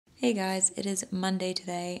Hey guys, it is Monday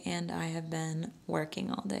today and I have been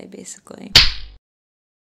working all day basically.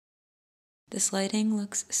 This lighting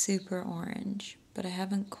looks super orange, but I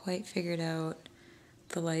haven't quite figured out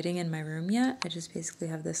the lighting in my room yet. I just basically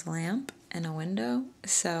have this lamp and a window,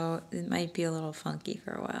 so it might be a little funky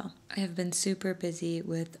for a while. I have been super busy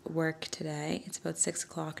with work today. It's about 6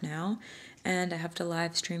 o'clock now, and I have to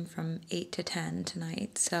live stream from 8 to 10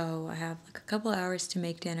 tonight, so I have like a couple hours to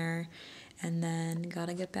make dinner and then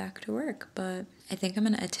gotta get back to work. But I think I'm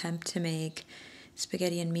gonna attempt to make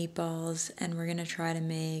spaghetti and meatballs, and we're gonna try to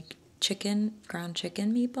make ground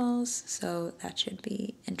chicken meatballs, so that should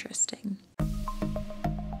be interesting.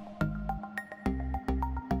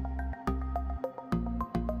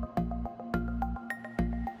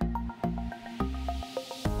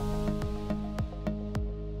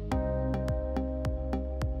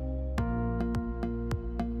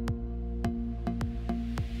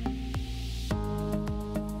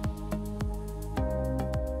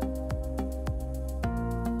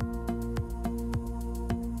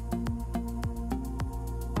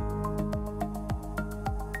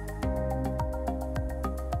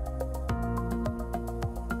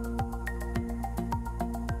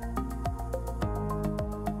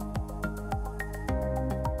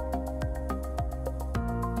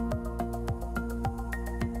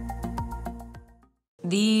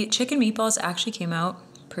 The chicken meatballs actually came out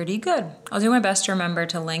pretty good. I'll do my best to remember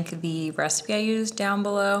to link the recipe I used down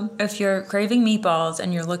below. If you're craving meatballs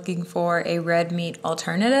and you're looking for a red meat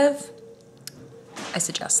alternative, I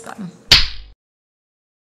suggest them.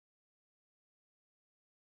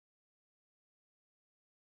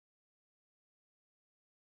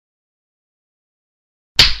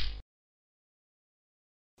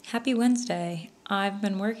 Happy Wednesday. I've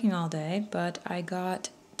been working all day, but I got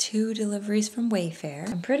 2 deliveries from Wayfair.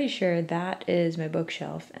 I'm pretty sure that is my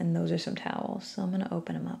bookshelf and those are some towels. So I'm gonna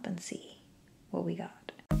open them up and see what we got.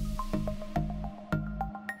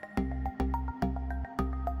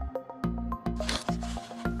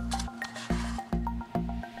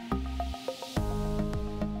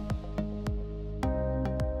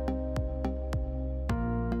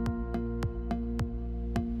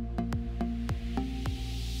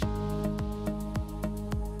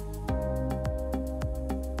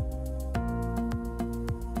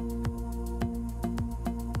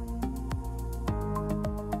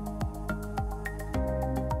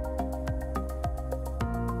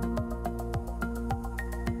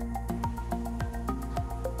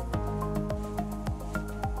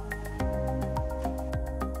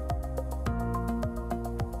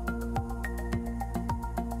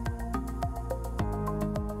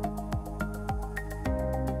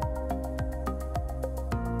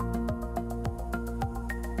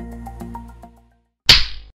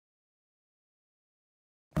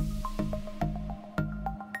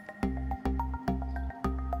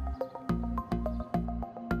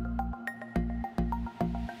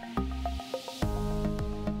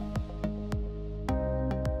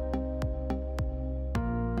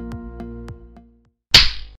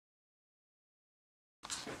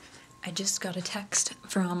 I just got a text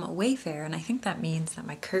from Wayfair, and I think that means that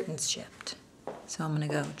my curtains shipped. So I'm gonna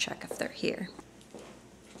go check if they're here.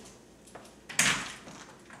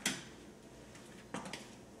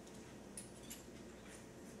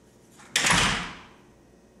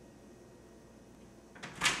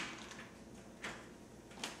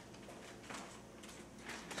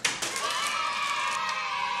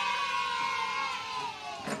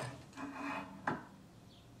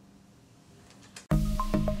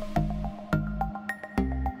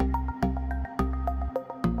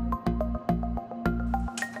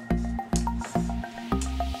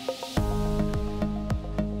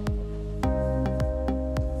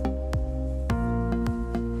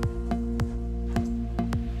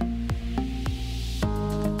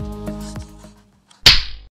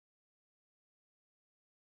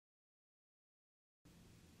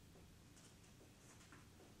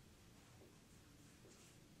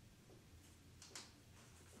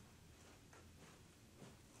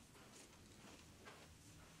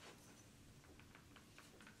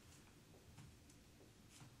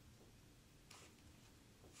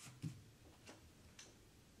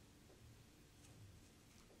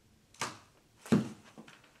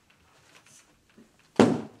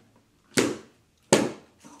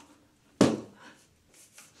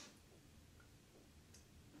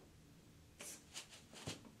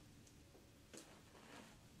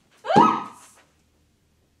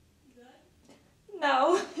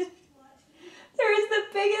 No. There is the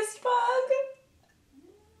biggest bug.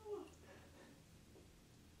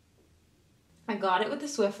 I got it with the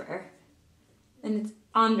Swiffer, and it's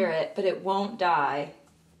under it, but it won't die.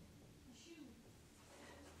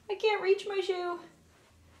 I can't reach my shoe.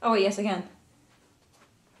 Oh, yes, I can.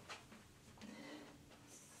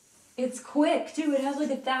 It's quick, too. It has like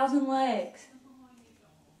 1,000 legs.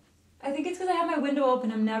 I think it's because I have my window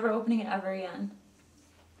open. I'm never opening it ever again.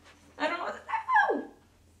 I don't know what to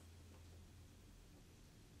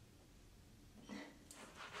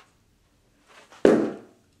do.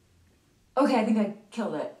 Okay, I think I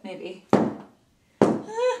killed it, maybe.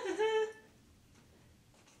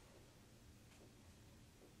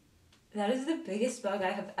 That is the biggest bug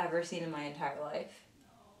I have ever seen in my entire life.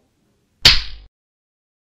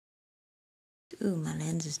 Ooh, my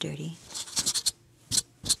lens is dirty.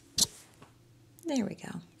 There we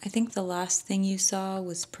go. I think the last thing you saw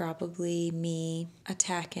was probably me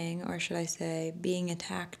attacking, or should I say, being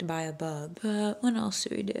attacked by a bug. But what else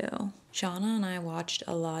do we do? Shauna and I watched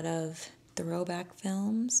a lot of throwback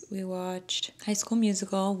films. We watched High School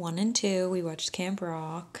Musical 1 and 2. We watched Camp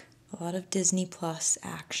Rock. A lot of Disney Plus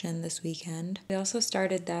action this weekend. We also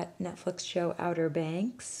started that Netflix show Outer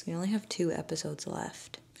Banks. We only have 2 episodes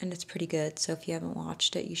left, and it's pretty good, so if you haven't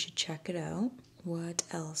watched it, you should check it out. What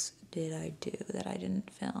else did I do that I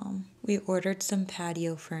didn't film? We ordered some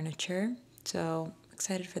patio furniture, so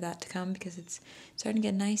excited for that to come because it's starting to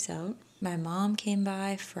get nice out. My mom came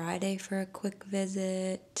by Friday for a quick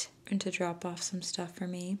visit and to drop off some stuff for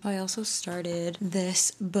me. I also started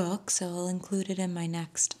this book, so I'll include it in my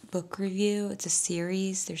next book review. It's a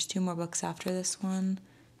series. There's 2 more books after this one.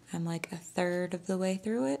 I'm like a third of the way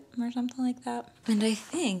through it or something like that. And I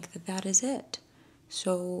think that that is it.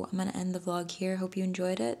 So I'm going to end the vlog here. Hope you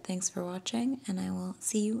enjoyed it. Thanks for watching, and I will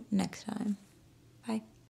see you next time. Bye.